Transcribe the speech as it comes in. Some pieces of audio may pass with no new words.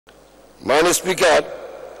মাননীয় স্পিকার,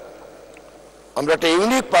 আমরা একটা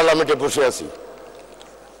ইউনিক পার্লামেন্টে বসে আছি।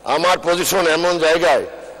 আমার পজিশন এমন জায়গায়,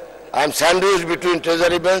 I am sandwich between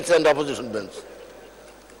treasury bench and opposition bench.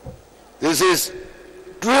 This is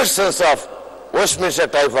ট্রুয়েস্ট sense of Westminster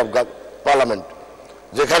type of parliament,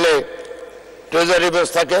 যেখানে ট্রেজারি বেঞ্চ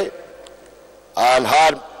থাকে আর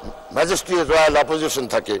হার ম্যাজেস্টি রয়্যাল অপোজিশন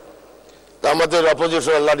থাকে। তো আমাদের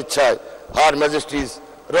অপোজিশন আল্লাহর ইচ্ছায় হার ম্যাজেস্টিজ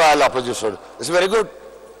royal opposition. It's very good,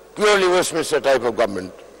 purely Westminster type of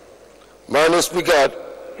government. মাননীয় speaker,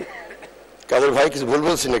 কাদের ভাই কিছু ভুল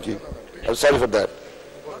বলছি নাকি? Sorry for that.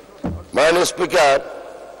 মাননীয় স্পিকার,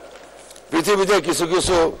 পৃথিবীতে কিছু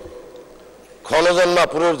কিছু ক্ষণজন্মা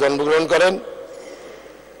পুরুষ জন্মগ্রহণ করেন,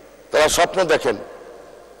 তারা স্বপ্ন দেখেন।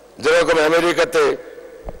 যেরকম আমেরিকাতে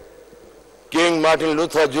কিং মার্টিন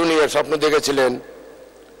লুথার জুনিয়র স্বপ্ন দেখেছিলেন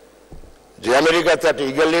যে আমেরিকাতে একটা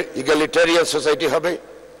ইগালিটেরিয়ান সোসাইটি হবে,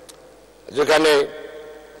 যেখানে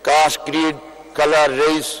caste, Creed, colour,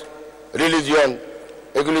 race, religion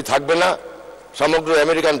এগুলি থাকবে না, সমগ্র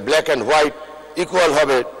American black and white equal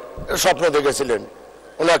হবে, স্বপ্ন দেখেছিলেন।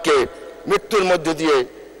 ওনাকে মৃত্যুর মধ্যে দিয়ে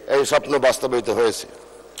এই স্বপ্ন বাস্তবায়িত হয়েছে।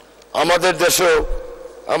 আমাদের দেশেও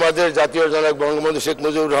আমাদের জাতীয় জনক বঙ্গবন্ধু শেখ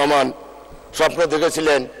মুজিবুর রহমান স্বপ্ন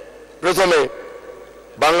দেখেছিলেন প্রথমে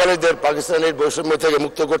বাঙালিদের পাকিস্তানের বৈষম্য থেকে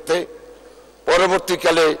মুক্ত করতে,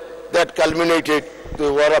 পরবর্তীকালে that culminated two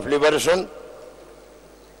war of liberation.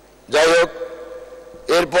 যাই হোক,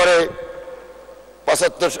 এরপরে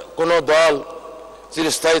 ৭৫ কোনো দল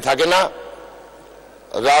চিরস্থায়ী থাকে না।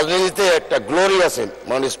 রাজনীতিতে একটা গ্লোরি আছে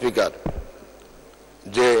মাননীয় স্পিকার,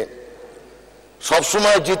 যে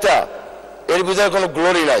সবসময় জিতা, এর ভিতরে কোনো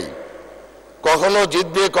গ্লোরি নাই। কখনো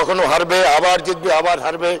জিতবে, কখনো হারবে, আবার জিতবে, আবার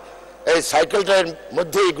হারবে, এই সাইকেলটার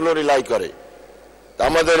মধ্যেই গ্লোরি লাই করে।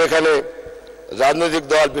 আমাদের এখানে রাজনৈতিক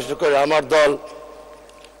দল, বিশেষ করে আমার দল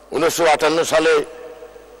 1958 সালে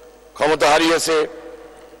ক্ষমতা হারিয়েছে,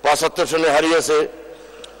 ৭৫ সালে হারিয়েছে,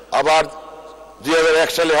 আবার 2001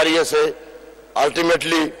 সালে হারিয়েছে।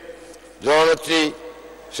 আলটিমেটলি জননেত্রী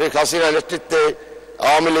শেখ হাসিনার নেতৃত্বে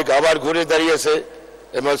আওয়ামী লীগ আবার ঘুরে দাঁড়িয়েছে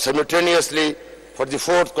এবং সিমিলটেনিয়াসলি for the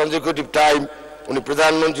 4th consecutive time উনি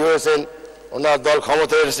প্রধানমন্ত্রী হয়েছেন। ওনার দল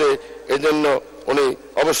ক্ষমতায় এসেছে, এই জন্য উনি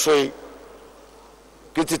অবশ্যই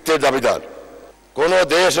কৃতিত্বের দাবিদার। কোনো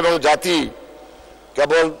দেশ এবং জাতি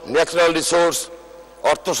কেবল ন্যাচারাল রিসোর্স,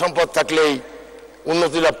 অর্থ সম্পদ থাকলেই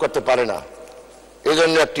উন্নতি লাভ করতে পারে না। এই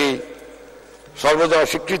জন্য একটি সর্বদা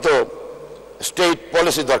স্বীকৃত স্টেট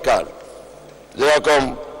পলিসি দরকার। যেরকম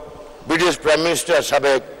ব্রিটিশ প্রাইম মিনিস্টার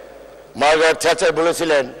সাবেক মার্গারেট থ্যাচার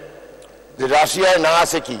বলেছিলেন যে রাশিয়ায় না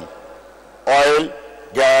আছে কি, oil,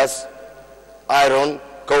 gas, iron,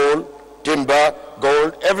 coal, timber,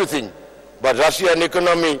 gold, everything, but Russian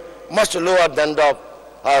economy must lower than of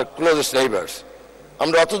R closest neighbours.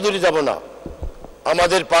 আমরা অত দূরে যাব না।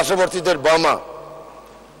 আমাদের পার্শ্ববর্তীদের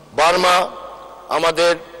বার্মা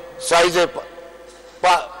আমাদের সাইজে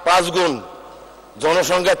 5 গুণ,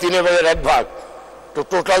 জনসংখ্যা 3/1 ভাগ, তো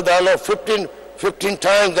টোটাল দেওয়া হলো 15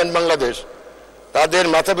 টাইমস দেন বাংলাদেশ। তাদের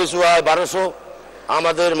মাথাপিছু আয় 1200,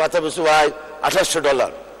 আমাদের মাথাপিছু আয়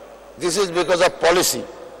 $2800। This is because of policy.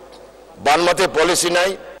 বার্মাতে policy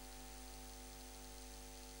নাই,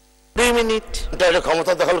 2 মিনিট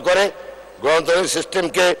ক্ষমতা দখল করে গণতান্ত্রিক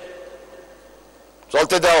সিস্টেমকে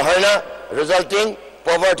চলতে দেওয়া হয় না, রেজাল্টিং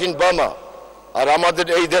পভার্টি ইন বার্মা। আর আমাদের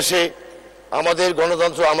এই দেশে আমাদের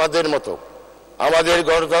গণতন্ত্র আমাদের মতো, আমাদের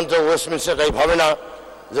গণতন্ত্র ওয়েস্টমিনিস্টার টাইপ হবে না,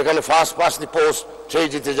 যেখানে ফার্স্ট পাস্ট দি পোস্ট সেই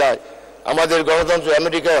জিতে যায়। আমাদের গণতন্ত্র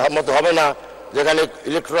আমেরিকার মতো হবে না, যেখানে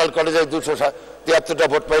ইলেকট্রাল কলেজে 273টা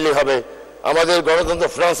ভোট পাইলেই হবে। আমাদের গণতন্ত্র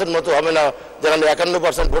ফ্রান্সের মতো হবে না, যেখানে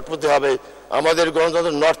 51% ভোট পেতে হবে। আমাদের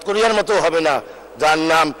গণতন্ত্র নর্থ কোরিয়ার মতো হবে না, যার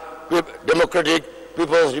নাম Democratic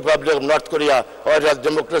people's Republic of north Korea,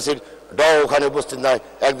 ডেমোক্রেসির ড ওখানে উপস্থিত নয়,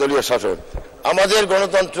 একদলীয় শাসন। আমাদের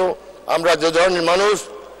গণতন্ত্র, আমরা যে ধরনের মানুষ,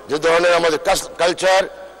 যে ধরনের আমাদের কালচার,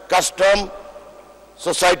 কাস্টম,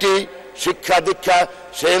 সোসাইটি, শিক্ষা দীক্ষা,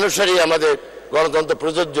 সেই অনুসারেই আমাদের গণতন্ত্র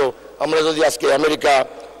প্রযোজ্য। আমরা যদি আজকে America,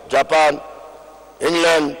 Japan,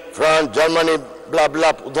 England, France, Germany ব্লা ব্লা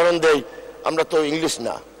উদাহরণ দেই, আমরা তো ইংলিশ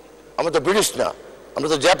না, আমরা তো ব্রিটিশ না, আমরা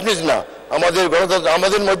তো জাপানিজ না। আমাদের গণতন্ত্র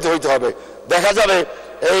আমাদের মধ্যে হইতে হবে। দেখা যাবে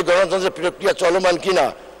এই গণতন্ত্রের প্রক্রিয়া চলমান কিনা,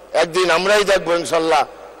 একদিন আমরাই দেখবো ইনশাল্লাহ।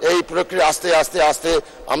 এই প্রক্রিয়া আস্তে আস্তে আস্তে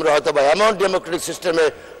আমরা হয়তো বা এমন ডেমোক্রেটিক সিস্টেমে,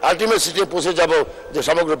 আলটিমেট সিস্টেমে পৌঁছে যাব যে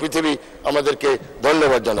সমগ্র পৃথিবী আমাদেরকে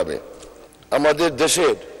ধন্যবাদ জানাবে। আমাদের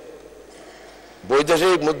দেশের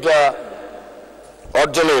বৈদেশিক মুদ্রা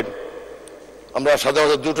অর্জনের আমরা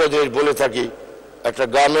সাধারণত দুটো জিনিস বলে থাকি, একটা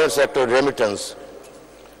গার্মেন্টস, একটা রেমিটেন্স।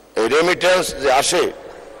 এই রেমিটেন্স যে আসে,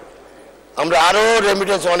 আমরা আরো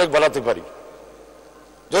রেমিটেন্স অনেক বাড়াতে পারি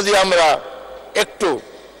যদি আমরা একটু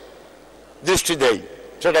দৃষ্টি দেই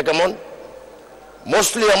সেটা কেমন?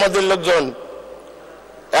 মোস্টলি আমাদের লোকজন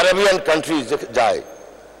অ্যারাবিয়ান কান্ট্রি যায়,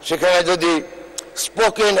 সেখানে যদি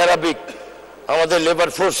স্পোকেন অ্যারাবিক আমাদের লেবার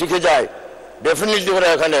ফোর্স শিখে যায়, ডেফিনেটলি ওরা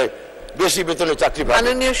এখানে বেশি বেতনে চাকরি পাবে।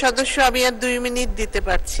 মাননীয় সদস্য, আমি আর 2 মিনিট দিতে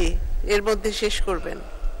পারছি, এর মধ্যে শেষ করবেন।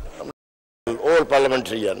 All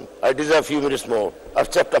parliamentarian, I deserve a few minutes more. I've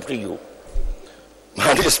stepped up to you.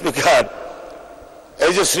 মাননীয় স্পিকার,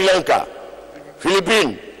 এই যে শ্রীলঙ্কা, ফিলিপিন,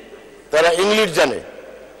 তারা ইংলিশ জানে,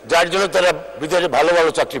 যার জন্য তারা বিদেশে ভালো ভালো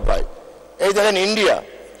চাকরি পায়। এই দেখেন ইন্ডিয়া,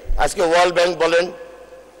 আজকে ওয়ার্ল্ড ব্যাংক বলেন,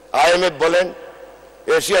 IMF বলেন,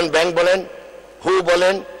 এশিয়ান ব্যাংক বলেন, হু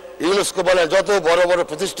বলেন, ইউনেস্কো বলেন, যত বড় বড়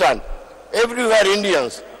প্রতিষ্ঠান, এভরিওয়্যার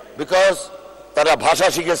ইন্ডিয়ানস, বিকজ তারা ভাষা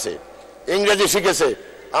শিখেছে, ইংরেজি শিখেছে।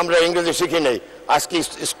 আমরা ইংরেজি শিখি নেই। আজকে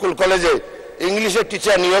স্কুল কলেজে ইংলিশের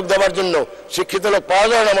টিচার নিয়োগ দেওয়ার জন্য শিক্ষিত লোক পাওয়া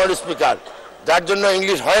যায় না মাননীয় স্পিকার, যার জন্য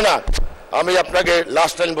ইংলিশ হয় না। আমি আপনাকে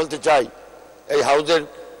লাস্ট টাইম বলতে চাই, এই হাউসের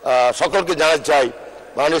সকলকে জানাতে চাই,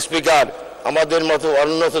 মাননীয় স্পিকার, আমাদের মতো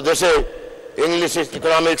উন্নত দেশে English is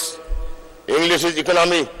economics, English is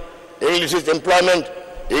economy, English is employment,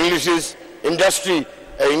 English is industry.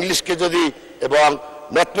 ইংলিশকে যদি এবং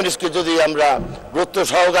ম্যাথমেটিক্সকে যদি আমরা গুরুত্ব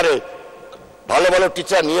সহকারে ভালো ভালো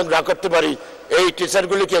টিচার নিয়োগ না করতে পারি, এই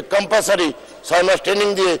টিচারগুলিকে কম্পালসারি 6 মাস ট্রেনিং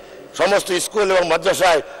দিয়ে সমস্ত স্কুল এবং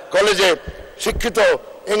মাদ্রাসায় কলেজে শিক্ষিত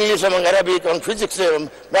ইংলিশ এবং অ্যারাবিক এবং ফিজিক্সে এবং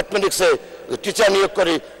ম্যাথমেটিক্সে টিচার নিয়োগ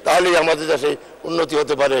করি, তাহলেই আমাদের দেশে উন্নতি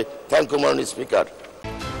হতে পারে। থ্যাংক ইউ মাননীয় স্পিকার।